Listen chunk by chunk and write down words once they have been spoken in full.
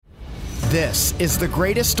This is the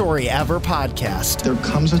Greatest Story Ever podcast. There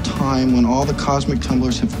comes a time when all the cosmic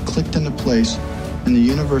tumblers have clicked into place and the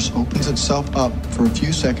universe opens itself up for a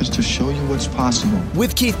few seconds to show you what's possible.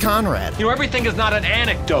 With Keith Conrad. You know, everything is not an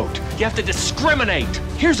anecdote. You have to discriminate.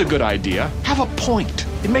 Here's a good idea. Have a point.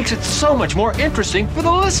 It makes it so much more interesting for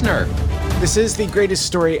the listener. This is the Greatest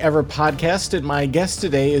Story Ever podcast, and my guest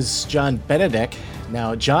today is John Benedeck.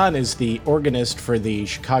 Now, John is the organist for the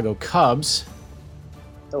Chicago Cubs.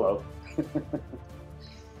 Hello.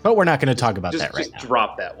 But we're not going to talk about that right now. Just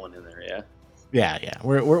drop that one in there, yeah? Yeah.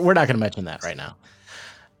 We're not going to mention that right now.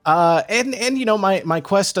 And you know, my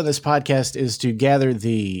quest on this podcast is to gather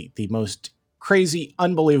the most crazy,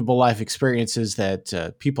 unbelievable life experiences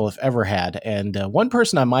that people have ever had. And one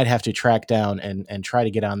person I might have to track down and try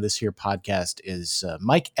to get on this here podcast is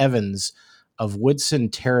Mike Evans of Woodson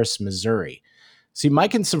Terrace, Missouri. See,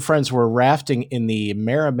 Mike and some friends were rafting in the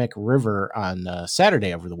Merrimack River on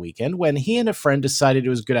Saturday over the weekend when he and a friend decided it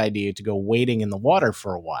was a good idea to go wading in the water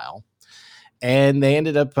for a while. And they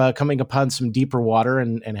ended up coming upon some deeper water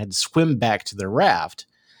and had to swim back to their raft.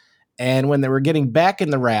 And when they were getting back in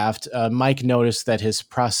the raft, Mike noticed that his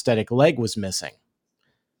prosthetic leg was missing.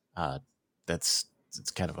 It's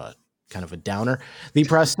kind of a downer. The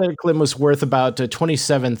prosthetic limb was worth about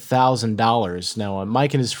 $27,000. Now,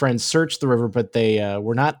 Mike and his friends searched the river, but they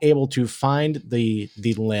were not able to find the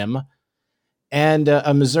limb. And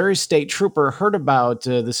a Missouri state trooper heard about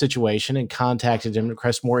the situation and contacted him to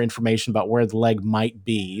request more information about where the leg might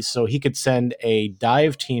be so he could send a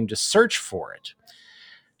dive team to search for it.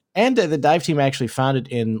 And the dive team actually found it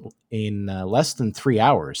in less than 3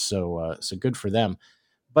 hours, so good for them.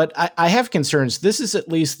 But I have concerns. This is at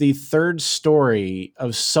least the third story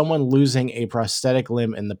of someone losing a prosthetic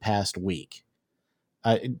limb in the past week.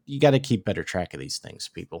 You got to keep better track of these things,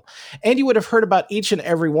 people. And you would have heard about each and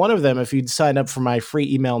every one of them if you'd signed up for my free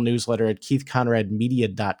email newsletter at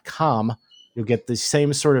keithconradmedia.com. You'll get the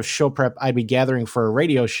same sort of show prep I'd be gathering for a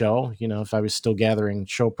radio show, you know, if I was still gathering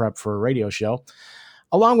show prep for a radio show,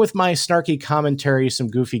 along with my snarky commentary, some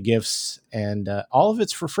goofy gifts, and all of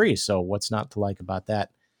it's for free. So what's not to like about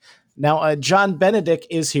that? Now, John Benedeck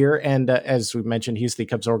is here, and as we mentioned, he's the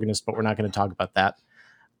Cubs organist, but we're not going to talk about that.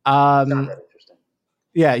 Not that interesting.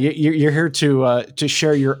 Yeah, you're here to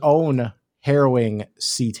share your own harrowing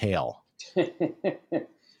sea tale. Man,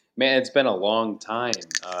 it's been a long time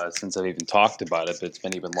since I've even talked about it, but it's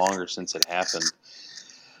been even longer since it happened.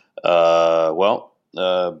 Well,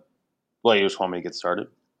 you just want me to get started?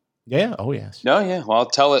 Yeah. Oh, yes. No, yeah. Well, I'll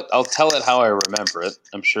tell it how I remember it.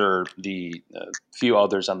 I'm sure the few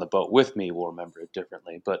others on the boat with me will remember it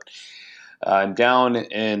differently. But I'm down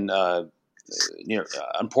in near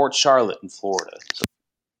on Port Charlotte in Florida, so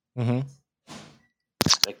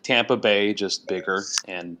like Tampa Bay, just bigger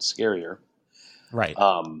and scarier. Right.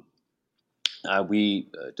 We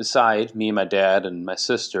decide, me and my dad and my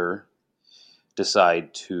sister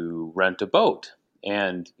decide to rent a boat,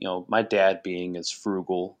 and you know, my dad, being as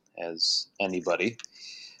frugal as anybody,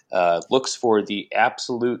 looks for the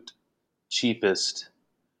absolute cheapest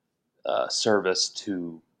service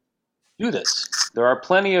to do this. There are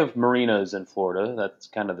plenty of marinas in Florida. That's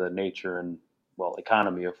kind of the nature and, well,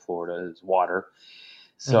 economy of Florida is water.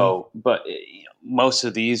 So, but you know, most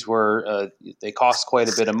of these they cost quite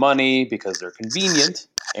a bit of money because they're convenient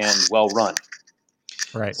and well run.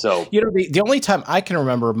 Right. So, you know, the only time I can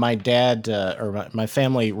remember my dad or my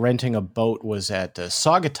family renting a boat was at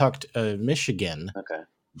Saugatuck, Michigan. okay.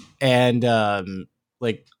 And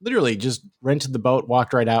like literally just rented the boat,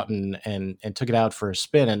 walked right out and took it out for a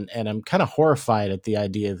spin. And I'm kind of horrified at the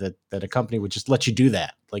idea that a company would just let you do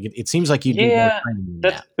that. Like it seems like you need more training than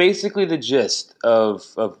that's that. basically the gist of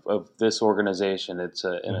this organization. It's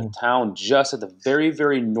in a town just at the very,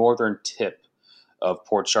 very northern tip of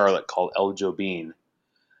Port Charlotte called El Jobin.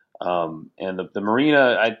 And the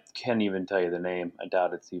marina, I can't even tell you the name. I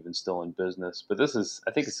doubt it's even still in business. But I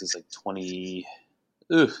think this is like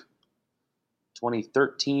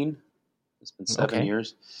 2013. It's been 7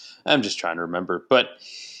 years. I'm just trying to remember. But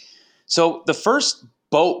so the first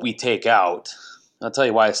boat we take out, I'll tell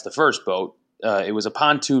you why it's the first boat. It was a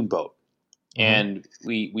pontoon boat. And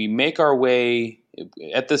we make our way.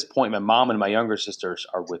 At this point, my mom and my younger sisters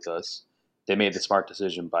are with us. They made the smart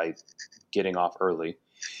decision by getting off early.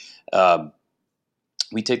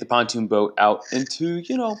 We take the pontoon boat out into,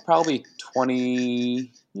 you know, probably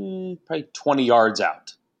 20 yards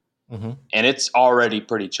out. And it's already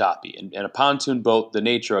pretty choppy. And a pontoon boat, the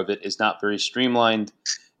nature of it is not very streamlined.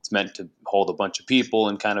 It's meant to hold a bunch of people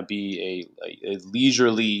and kind of be a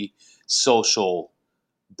leisurely social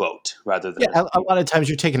boat rather than Yeah, a lot of times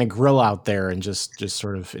you're taking a grill out there and just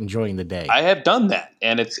sort of enjoying the day. I have done that,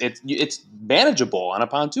 and it's manageable on a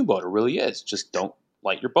pontoon boat. It really is. Just don't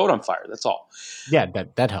light your boat on fire. That's all. Yeah,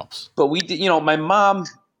 that helps. But we did, my mom,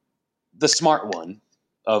 the smart one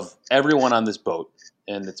of everyone on this boat,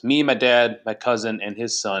 and it's me, my dad, my cousin, and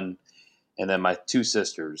his son, and then my two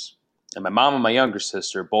sisters. And my mom and my younger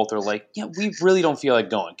sister both are like, yeah, we really don't feel like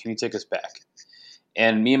going. Can you take us back?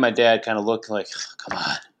 And me and my dad kind of look like, come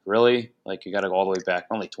on, really? Like, you got to go all the way back,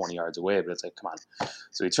 only 20 yards away, but it's like, come on.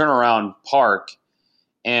 So we turn around, park,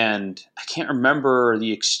 and I can't remember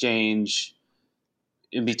the exchange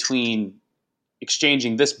in between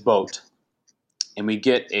exchanging this boat, and we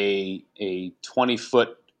get a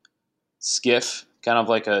 20-foot skiff, kind of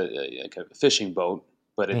like a fishing boat,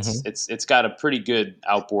 but it's got a pretty good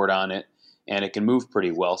outboard on it, and it can move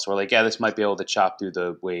pretty well. So we're like, yeah, this might be able to chop through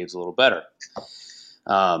the waves a little better.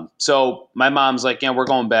 So my mom's like, yeah, we're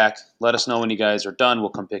going back. Let us know when you guys are done. We'll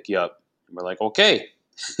come pick you up. And we're like, okay.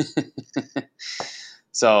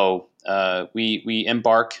 So we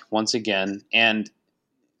embark once again, and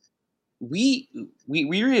we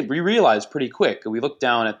realized pretty quick. We looked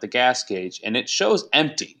down at the gas gauge, and it shows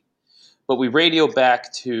empty. But we radio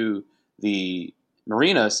back to the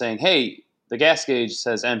marina saying, hey, the gas gauge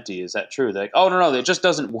says empty. Is that true? They're like, oh, no, it just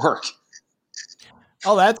doesn't work.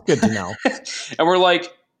 Oh, that's good to know. And we're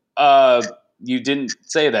like, you didn't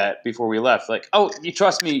say that before we left. Like, oh, you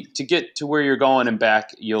trust me, to get to where you're going and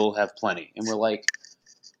back, you'll have plenty. And we're like,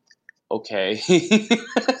 okay.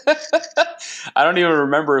 I don't even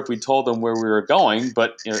remember if we told him where we were going,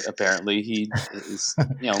 but apparently he is,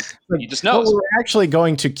 he just knows. Well, we're actually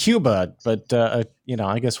going to Cuba, but I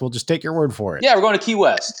guess we'll just take your word for it. Yeah, we're going to Key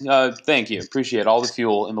West. Thank you. Appreciate it. All the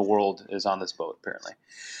fuel in the world is on this boat, apparently.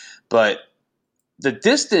 But the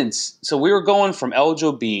distance, so we were going from El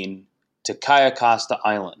Jobin to Cayacosta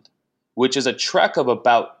Island, which is a trek of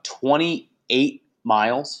about 28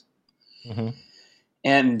 miles. Mm-hmm.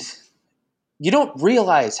 And you don't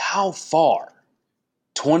realize how far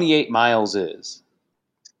 28 miles is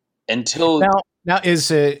until... Now is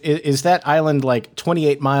that island like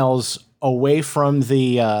 28 miles away from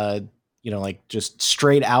the... like just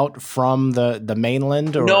straight out from the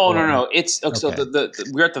mainland? No. It's okay. So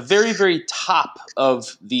we're at the very, very top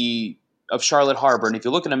of Charlotte Harbor, and if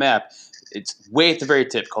you look at a map, it's way at the very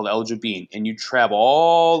tip, called El Jobin, and you travel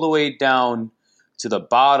all the way down to the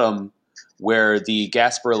bottom where the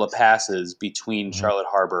Gasparilla passes between Charlotte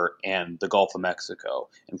Harbor and the Gulf of Mexico.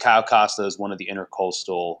 And Cayacosta is one of the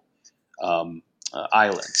intercoastal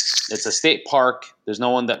islands. It's a state park. There's no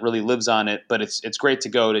one that really lives on it, but it's great to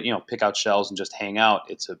go to pick out shells and just hang out.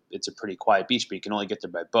 It's a pretty quiet beach, but you can only get there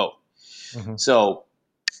by boat. Mm-hmm. So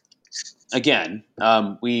again,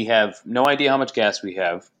 we have no idea how much gas we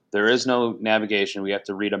have. There is no navigation. We have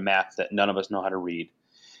to read a map that none of us know how to read.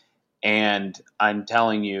 And I'm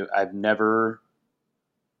telling you, I've never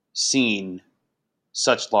seen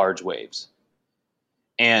such large waves.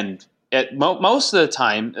 And at most of the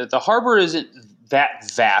time, the harbor isn't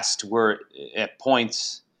that vast where at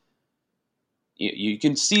points you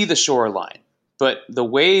can see the shoreline, but the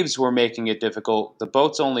waves were making it difficult. The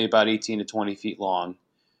boat's only about 18 to 20 feet long.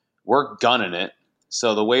 We're gunning it.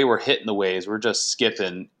 So the way we're hitting the waves, we're just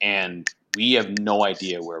skipping, and we have no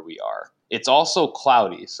idea where we are. It's also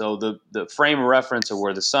cloudy. So the frame of reference of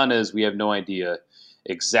where the sun is, we have no idea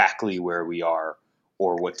exactly where we are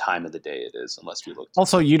or what time of the day it is, unless we look.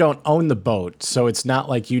 Also, you don't own the boat, so it's not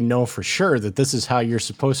like for sure that this is how you're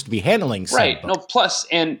supposed to be handling said right. boat. No, plus,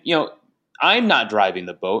 and I'm not driving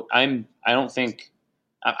the boat. I don't think.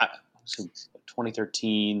 I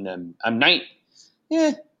 2013. I'm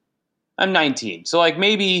 19. So like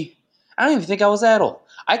maybe I don't even think I was that old.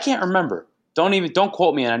 I can't remember. Don't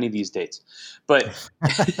quote me on any of these dates. But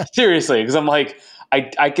seriously, because I'm like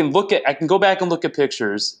I can go back and look at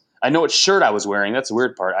pictures. I know what shirt I was wearing. That's the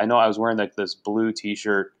weird part. I know I was wearing like this blue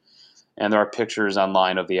T-shirt, and there are pictures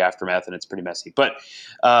online of the aftermath, and it's pretty messy. But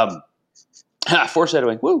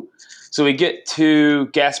foreshadowing, woo! So we get to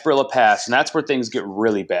Gasparilla Pass, and that's where things get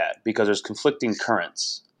really bad because there's conflicting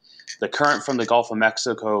currents. The current from the Gulf of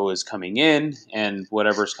Mexico is coming in, and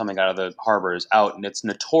whatever's coming out of the harbor is out, and it's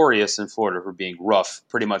notorious in Florida for being rough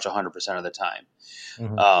pretty much 100% of the time.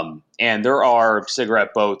 Mm-hmm. And there are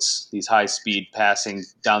cigarette boats, these high speed passing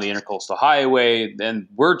down the intercoastal highway, and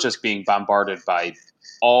we're just being bombarded by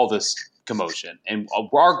all this commotion. And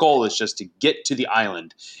our goal is just to get to the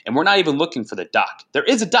island, and we're not even looking for the dock. There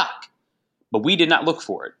is a dock, but we did not look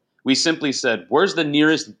for it. We simply said, where's the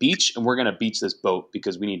nearest beach? And we're going to beach this boat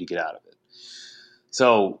because we need to get out of it.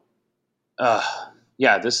 So,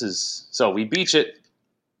 so we beach it,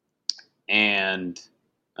 and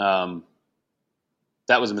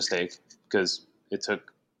That was a mistake because it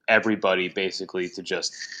took everybody basically to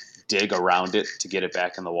just dig around it to get it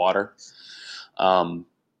back in the water. And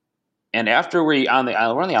after we're on the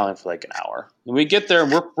island for like an hour. And we get there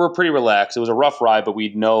and we're pretty relaxed. It was a rough ride, but we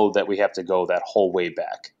know that we have to go that whole way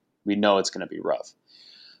back. We know it's going to be rough.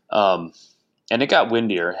 And it got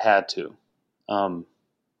windier, it had to.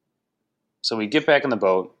 So we get back in the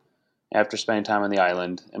boat after spending time on the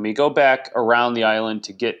island, and we go back around the island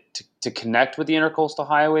to get to connect with the Intercoastal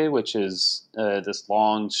Highway, which is this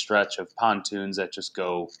long stretch of pontoons that just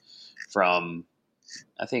go from,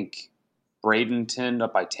 I think, Bradenton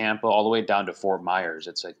up by Tampa all the way down to Fort Myers.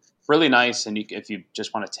 It's like really nice, and if you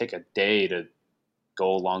just want to take a day to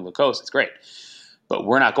go along the coast, it's great. But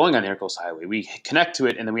we're not going on the Intercoastal Highway. We connect to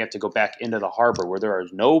it, and then we have to go back into the harbor where there are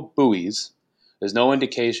no buoys. There's no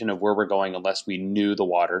indication of where we're going unless we knew the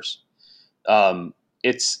waters.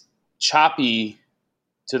 It's choppy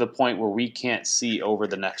to the point where we can't see over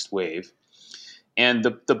the next wave. And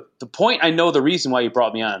the point, I know the reason why you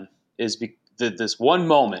brought me on is this one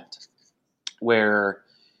moment where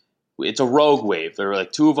it's a rogue wave. There were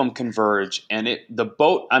like two of them converge, and the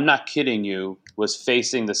boat, I'm not kidding you, was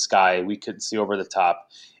facing the sky. We couldn't see over the top,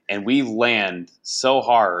 and we land so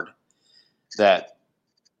hard that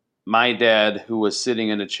my dad, who was sitting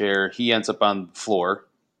in a chair, he ends up on the floor.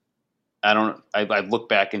 I look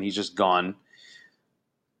back and he's just gone.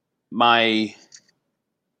 My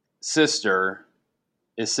sister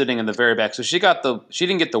is sitting in the very back, so she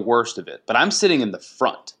didn't get the worst of it, but I'm sitting in the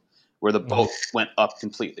front where the boat went up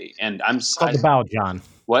completely, and It's called the bow, John.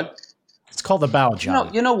 What? It's called the bow,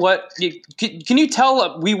 John. You know what? Can you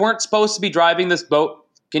tell we weren't supposed to be driving this boat?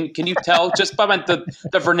 Can you tell just by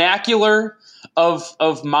the vernacular of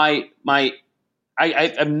my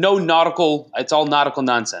I have no nautical. It's all nautical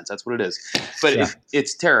nonsense. That's what it is. But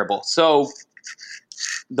it's terrible. So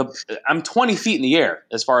I'm 20 feet in the air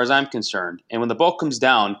as far as I'm concerned, and when the boat comes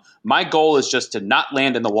down, my goal is just to not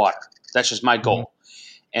land in the water. That's just my goal. Mm-hmm.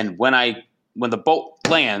 And when the boat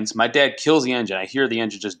lands, my dad kills the engine. I hear the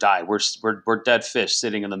engine just die. We're dead fish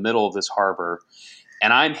sitting in the middle of this harbor,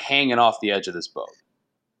 and I'm hanging off the edge of this boat.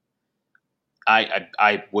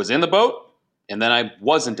 I was in the boat, and then I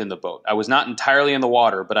wasn't in the boat. I was not entirely in the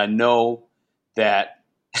water, but I know that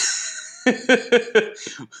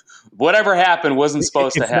whatever happened wasn't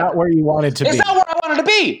supposed to happen. It's not where you wanted to be. It's not where I wanted to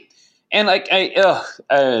be. And like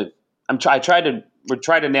we're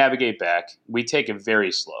trying to navigate back. We take it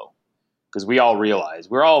very slow because we all realize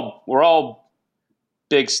we're all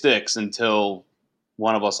big sticks until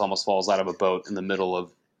one of us almost falls out of a boat in the middle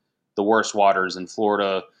of the worst waters in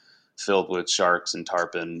Florida, filled with sharks and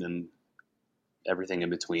tarpon and everything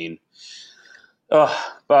in between.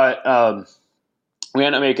 But we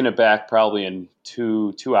ended up making it back probably in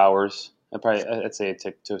two hours. I'd say it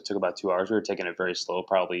took about 2 hours. We were taking it very slow,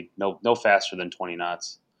 probably no faster than 20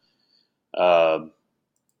 knots.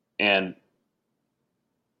 And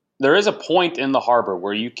there is a point in the harbor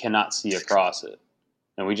where you cannot see across it,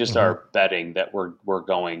 and we just are betting that we're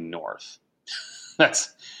going north.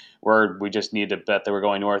 That's where we just need to bet that we're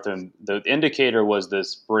going north. And the indicator was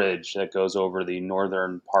this bridge that goes over the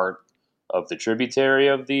northern part of the tributary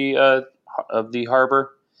of the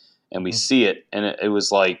harbor, and we see it, and it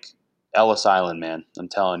was like Ellis Island, man. I'm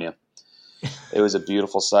telling you, it was a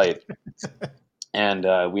beautiful sight. And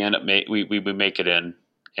we end up we make it in,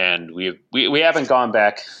 and we haven't gone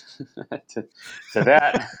back to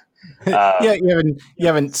that. Yeah, you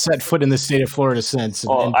haven't set foot in the state of Florida since.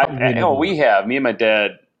 We have. Me and my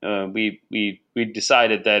dad, we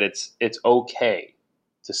decided that it's okay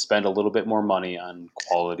to spend a little bit more money on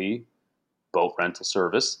quality boat rental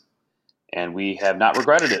service, and we have not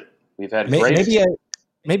regretted it. We've had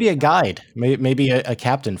maybe a guide, maybe a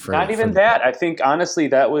captain for not even that. I think honestly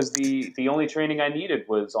that was the only training I needed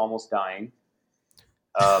was almost dying.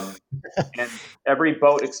 And every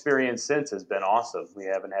boat experience since has been awesome. We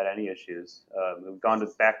haven't had any issues. We've gone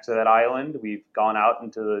back to that island. We've gone out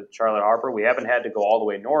into the Charlotte Harbor. We haven't had to go all the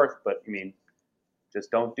way north, but I mean,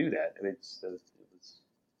 just don't do that.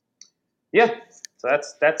 So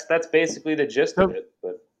that's basically the gist of it.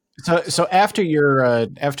 But so after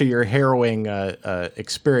your harrowing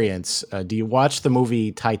experience, do you watch the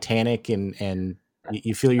movie Titanic and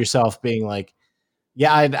you feel yourself being like,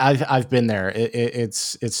 yeah, I've been there.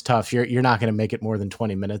 It's tough. You're not going to make it more than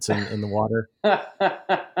 20 minutes in the water.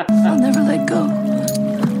 I'll never let go.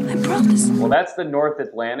 I promise. Well, that's the North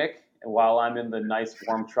Atlantic, and while I'm in the nice,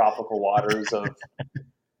 warm, tropical waters of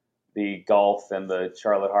the Gulf and the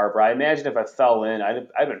Charlotte Harbor, I imagine if I fell in,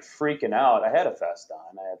 I've been freaking out. I had a vest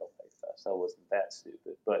on. I had a life vest. I wasn't that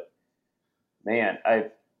stupid, but man, I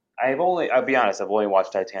I'll be honest, I've only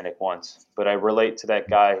watched Titanic once, but I relate to that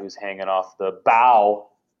guy who's hanging off the bow,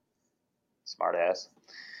 smart ass,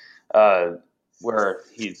 where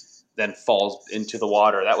he then falls into the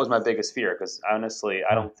water. That was my biggest fear because honestly,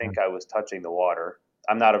 I don't think I was touching the water.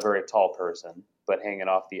 I'm not a very tall person, but hanging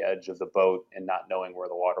off the edge of the boat and not knowing where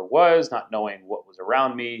the water was, not knowing what was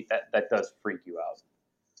around me, that does freak you out.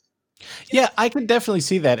 Yeah, I can definitely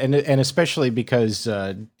see that, and especially because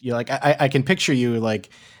you like I can picture you like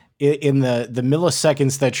in the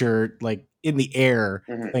milliseconds that you're like in the air,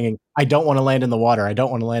 thinking, "I don't want to land in the water. I don't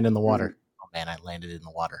want to land in the water." Oh man, I landed in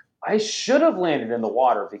the water. I should have landed in the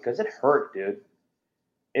water because it hurt, dude.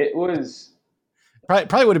 It was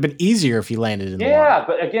probably would have been easier if you landed in the water. Yeah,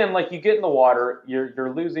 but again, like you get in the water,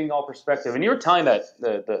 you're losing all perspective. And you were telling that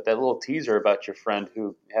that little teaser about your friend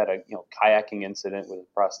who had a kayaking incident with a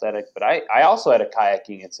prosthetic. But I also had a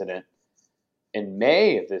kayaking incident in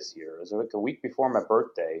May of this year. It was like a week before my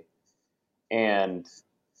birthday, and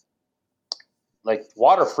like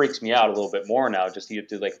water freaks me out a little bit more now. Just you have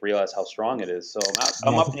to like realize how strong it is. So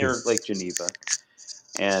I'm up near Lake Geneva,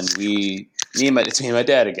 and it's me and my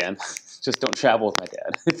dad again. Just don't travel with my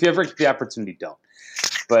dad. If you ever get the opportunity, don't.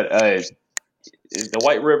 But the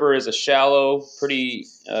White River is a shallow, pretty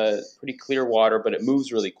clear water, but it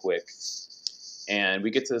moves really quick. And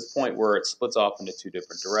we get to this point where it splits off into two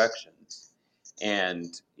different directions. And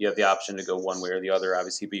you have the option to go one way or the other,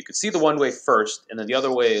 obviously. But you could see the one way first, and then the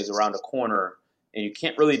other way is around a corner. And you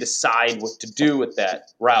can't really decide what to do with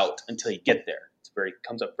that route until you get there. It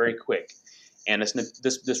comes up very quick. And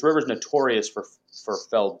this river is notorious for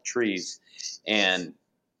felled trees, and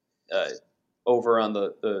over on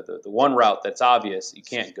the one route that's obvious, you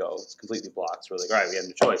can't go. It's completely blocked. So we're like, all right, we have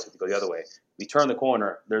no choice. We have to go the other way. We turn the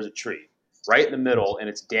corner. There's a tree right in the middle, and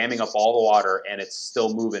it's damming up all the water, and it's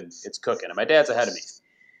still moving. It's cooking. And my dad's ahead of me.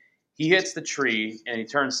 He hits the tree, and he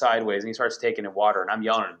turns sideways, and he starts taking in water, and I'm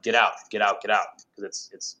yelling at him, get out, get out, get out,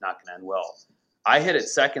 because it's not going to end well. I hit it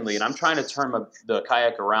secondly, and I'm trying to turn the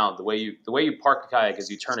kayak around. The way you park the kayak is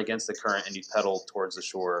you turn against the current and you pedal towards the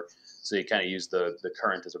shore, so you kind of use the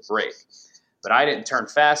current as a brake. But I didn't turn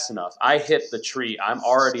fast enough. I hit the tree. I'm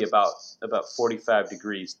already about 45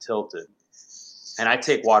 degrees tilted, and I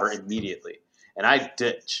take water immediately, and I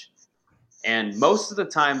ditch. And most of the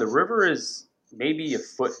time, the river is maybe a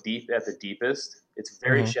foot deep at the deepest. It's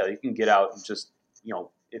very shallow. You can get out and just,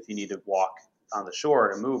 if you need to walk on the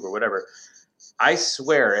shore to move or whatever. I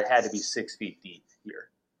swear it had to be 6 feet deep here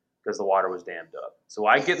because the water was dammed up. So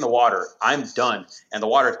I get in the water, I'm done, and the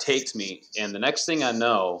water takes me, and the next thing I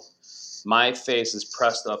know, my face is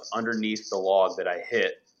pressed up underneath the log that I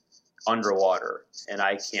hit underwater, and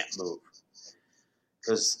I can't move.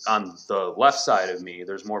 Because on the left side of me,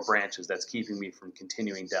 there's more branches that's keeping me from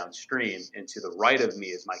continuing downstream, and to the right of me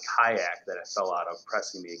is my kayak that I fell out of,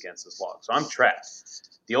 pressing me against this log. So I'm trapped.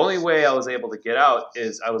 The only way I was able to get out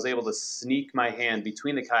is I was able to sneak my hand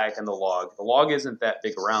between the kayak and the log. The log isn't that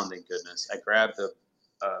big around, thank goodness. I grabbed a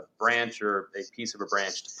branch or a piece of a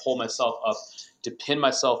branch to pull myself up, to pin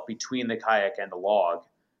myself between the kayak and the log.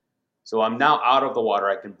 So I'm now out of the water.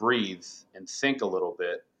 I can breathe and think a little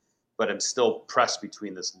bit, but I'm still pressed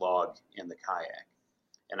between this log and the kayak.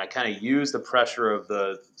 And I kind of use the pressure of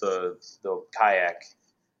the kayak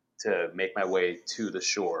to make my way to the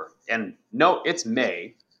shore. And no, it's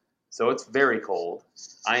May, so it's very cold.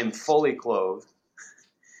 I am fully clothed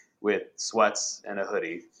with sweats and a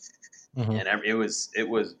hoodie, and it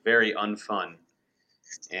was very unfun.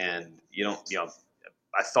 And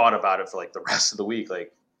I thought about it for like the rest of the week.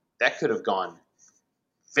 Like that could have gone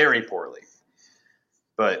very poorly.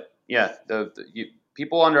 But yeah,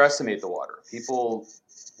 people underestimate the water. People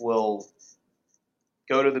will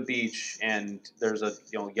go to the beach and there's a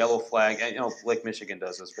yellow flag. Lake Michigan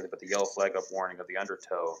does this, but the yellow flag up warning of the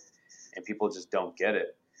undertow, and people just don't get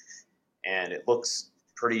it. And it looks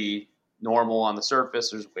pretty normal on the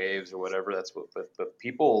surface. There's waves or whatever. But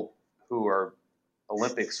people who are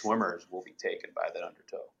Olympic swimmers will be taken by that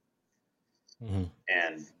undertow.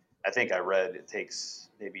 And I think I read it takes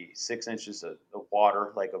maybe 6 inches of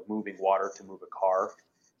water, like of moving water, to move a car,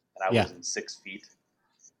 and I was in 6 feet.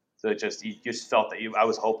 So you just felt that I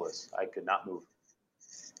was hopeless. I could not move.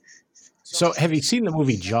 So have you seen the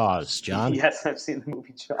movie Jaws, John? Yes, I've seen the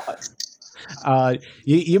movie Jaws.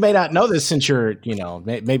 You may not know this since you're,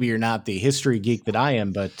 maybe you're not the history geek that I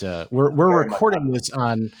am, but we're recording this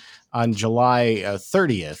on July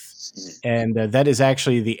 30th, and that is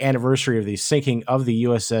actually the anniversary of the sinking of the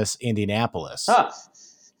USS Indianapolis. Huh.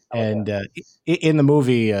 And in the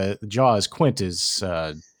movie Jaws, Quint is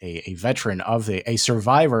a veteran of a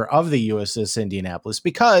survivor of the USS Indianapolis,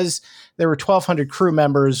 because there were 1,200 crew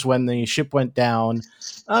members when the ship went down.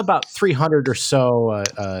 About 300 or so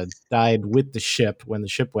died with the ship when the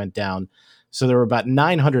ship went down. So there were about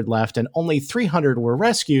 900 left, and only 300 were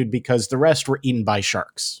rescued because the rest were eaten by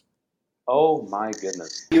sharks. Oh my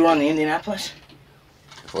goodness! You on the Indianapolis?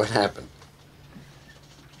 What happened?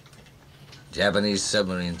 Japanese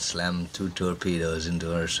submarine slammed 2 torpedoes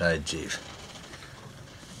into our side, Chief.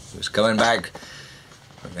 He was coming back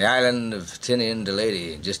from the island of Tinian to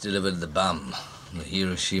Leyte. Just delivered the bomb, the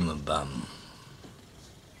Hiroshima bomb.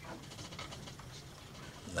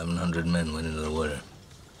 1,100 men went into the water.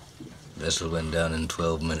 Vessel went down in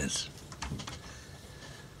 12 minutes.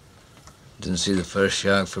 Didn't see the first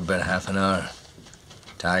shark for about half an hour.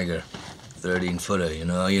 Tiger, 13-footer. You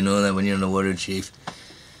know that when you're in the water, Chief?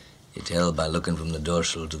 You tell by looking from the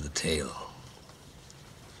dorsal to the tail.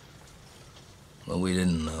 What we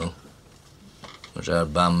didn't know was our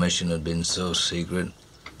bomb mission had been so secret,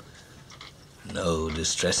 no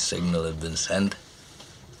distress signal had been sent.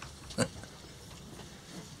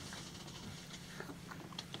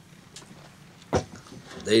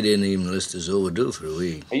 They didn't even list us overdue for a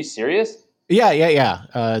week. Are you serious?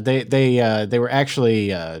 Yeah. They were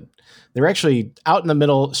actually out in the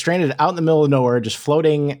middle, stranded out in the middle of nowhere, just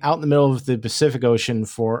floating out in the middle of the Pacific Ocean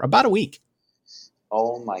for about a week.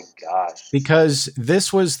 Oh my gosh! Because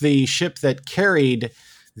this was the ship that carried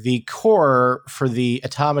the core for the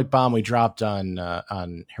atomic bomb we dropped on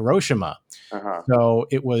Hiroshima. Uh-huh. So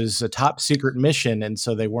it was a top secret mission, and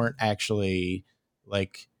so they weren't actually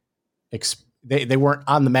like they weren't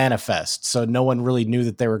on the manifest, so no one really knew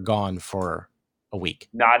that they were gone for a week.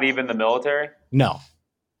 Not even the military? No.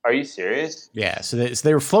 Are you serious? Yeah, so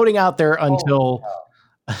they were floating out there until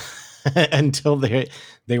until they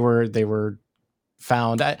were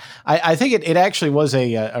found. I think it actually was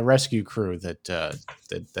a rescue crew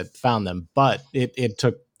that found them, but it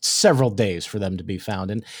took several days for them to be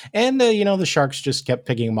found, and the sharks just kept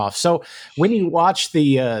picking them off. So when you watch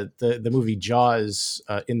the movie Jaws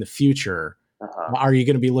in the future, are you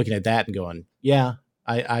going to be looking at that and going, yeah,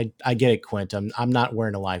 I get it, Quint. I'm not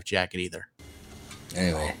wearing a life jacket either.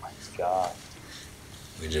 Anyway. Oh my god.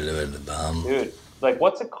 We delivered the bomb. Dude, like,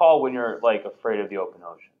 what's it called when you're, like, afraid of the open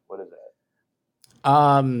ocean? What is that? Is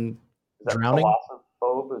that Drowning?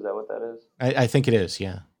 Thalassophobe? Is that what that is? I think it is,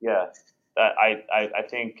 yeah. Yeah. I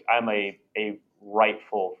think I'm a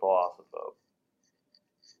rightful thalassophobe.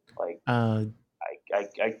 Like, I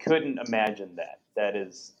couldn't imagine that. That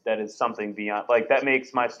is something beyond, like, that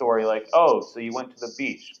makes my story like, oh, so you went to the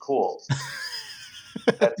beach. Cool.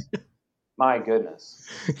 That's, my goodness.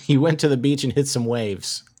 He went to the beach and hit some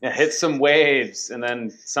waves. Yeah, hit some waves, and then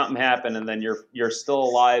something happened, and then you're still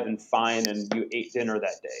alive and fine, and you ate dinner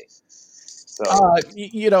that day. So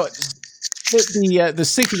the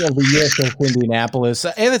sinking of the USS Indianapolis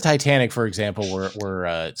and the Titanic, for example,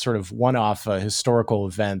 were sort of one-off historical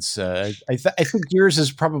events. I think yours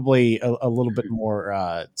is probably a little bit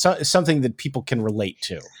more something that people can relate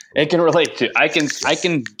to. It can relate to. I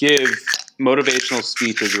can give motivational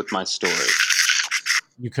speeches with my story.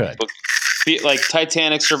 You could. Like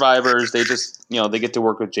Titanic survivors, they just they get to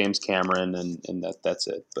work with James Cameron, and that's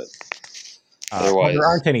it. But otherwise, there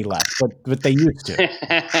aren't any left, but they used to.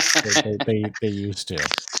 they used to.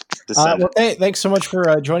 Thanks so much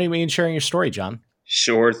for joining me and sharing your story, John.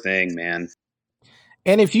 Sure thing, man.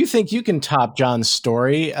 And if you think you can top John's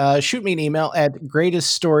story, shoot me an email at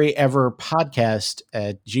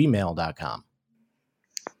greateststoryeverpodcast@gmail.com.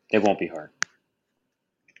 It won't be hard.